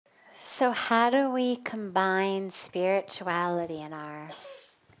So how do we combine spirituality in our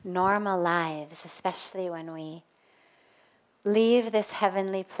normal lives, especially when we leave this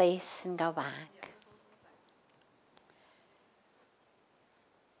heavenly place and go back?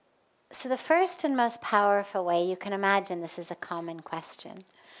 So the first and most powerful way, you can imagine this is a common question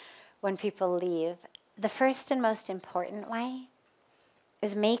when people leave, the first and most important way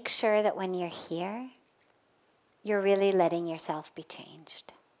is make sure that when you're here, you're really letting yourself be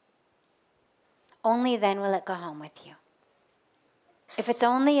changed. Only then will it go home with you. If it's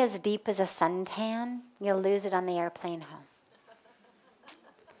only as deep as a suntan, you'll lose it on the airplane home.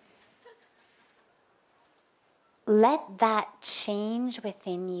 Let that change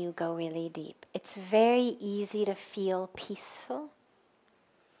within you go really deep. It's very easy to feel peaceful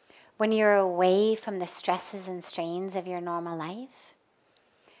when you're away from the stresses and strains of your normal life.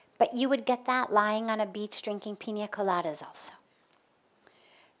 But you would get that lying on a beach drinking pina coladas also.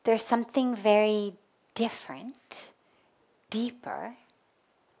 There's something very different, deeper,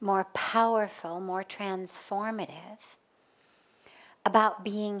 more powerful, more transformative about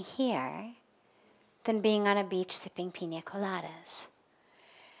being here than being on a beach sipping pina coladas.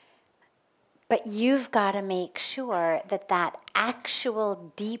 But you've got to make sure that that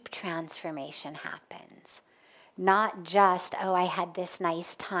actual deep transformation happens. Not just, oh, I had this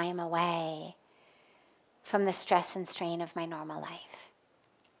nice time away from the stress and strain of my normal life.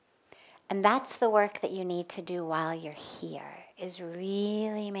 And that's the work that you need to do while you're here, is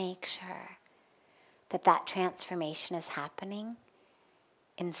really make sure that that transformation is happening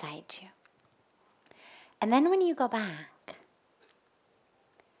inside you. And then when you go back,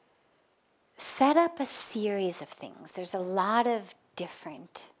 set up a series of things. There's a lot of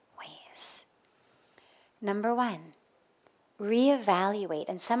different ways. Number one, reevaluate.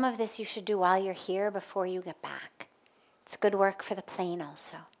 And some of this you should do while you're here before you get back. It's good work for the plane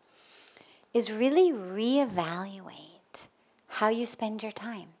also. Is really reevaluate how you spend your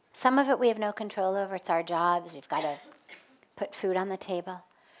time. Some of it we have no control over. It's our jobs. We've got to put food on the table.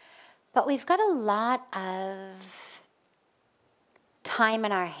 But we've got a lot of time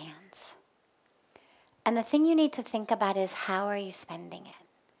in our hands. And the thing you need to think about is, how are you spending it?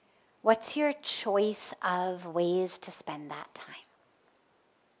 What's your choice of ways to spend that time?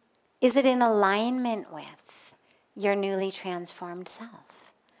 Is it in alignment with your newly transformed self?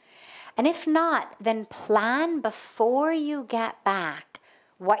 And if not, then plan before you get back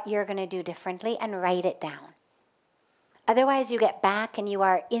what you're going to do differently and write it down. Otherwise, you get back and you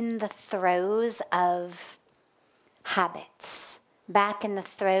are in the throes of habits, back in the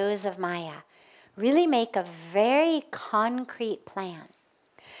throes of Maya. Really make a very concrete plan.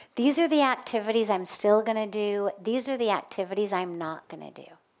 These are the activities I'm still going to do. These are the activities I'm not going to do.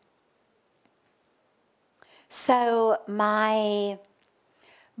 So my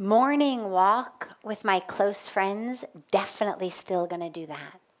morning walk with my close friends, definitely still going to do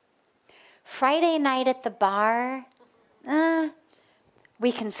that. Friday night at the bar,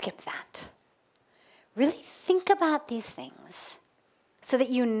 we can skip that. Really think about these things so that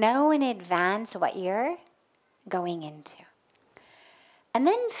you know in advance what you're going into. And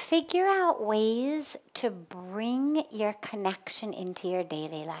then figure out ways to bring your connection into your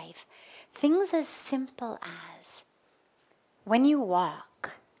daily life. Things as simple as when you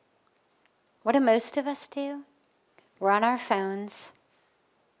walk, what do most of us do? We're on our phones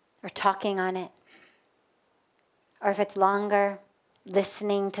or talking on it. Or if it's longer,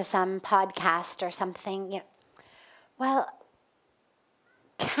 listening to some podcast or something. Well,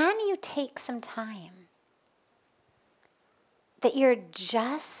 can you take some time that you're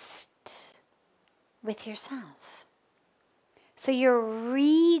just with yourself? So you're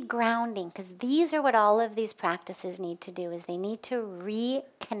re-grounding, because these are what all of these practices need to do, is they need to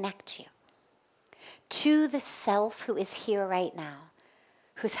reconnect you to the self who is here right now,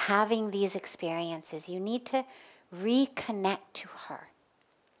 who's having these experiences. You need to reconnect to her.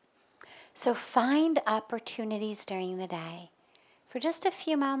 So find opportunities during the day for just a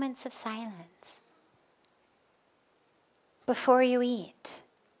few moments of silence. Before you eat,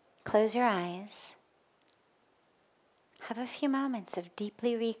 close your eyes. Have a few moments of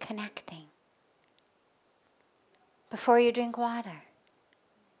deeply reconnecting. Before you drink water.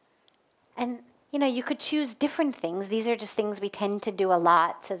 And, you could choose different things. These are just things we tend to do a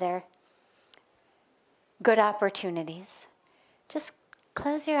lot, so they're good opportunities. Just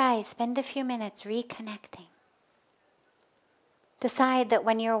close your eyes, spend a few minutes reconnecting. Decide that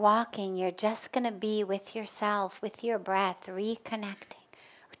when you're walking, you're just going to be with yourself, with your breath, reconnecting,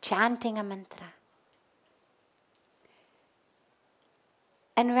 or chanting a mantra.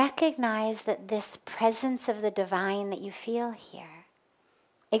 And recognize that this presence of the divine that you feel here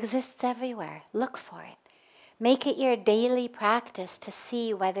exists everywhere. Look for it. Make it your daily practice to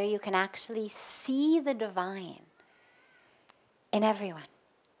see whether you can actually see the divine in everyone.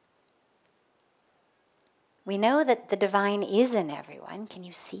 We know that the divine is in everyone. Can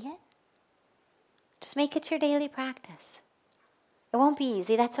you see it? Just make it your daily practice. It won't be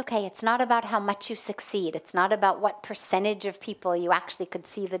easy. That's okay. It's not about how much you succeed. It's not about what percentage of people you actually could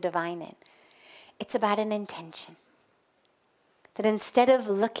see the divine in. It's about an intention. That instead of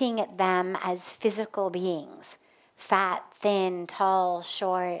looking at them as physical beings, fat, thin, tall,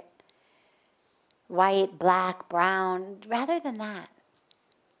 short, white, black, brown, rather than that,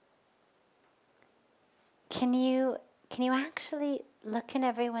 can you actually look in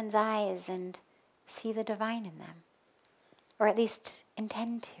everyone's eyes and see the divine in them? Or at least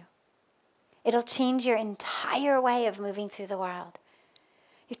intend to. It'll change your entire way of moving through the world.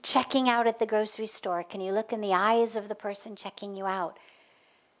 You're checking out at the grocery store. Can you look in the eyes of the person checking you out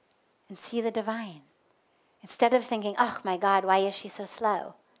and see the divine? Instead of thinking, oh my God, why is she so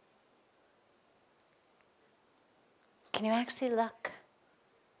slow? Can you actually look?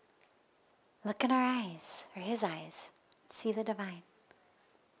 Look in her eyes, or his eyes, and see the divine.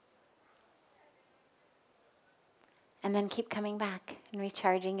 And then keep coming back and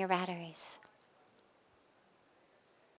recharging your batteries.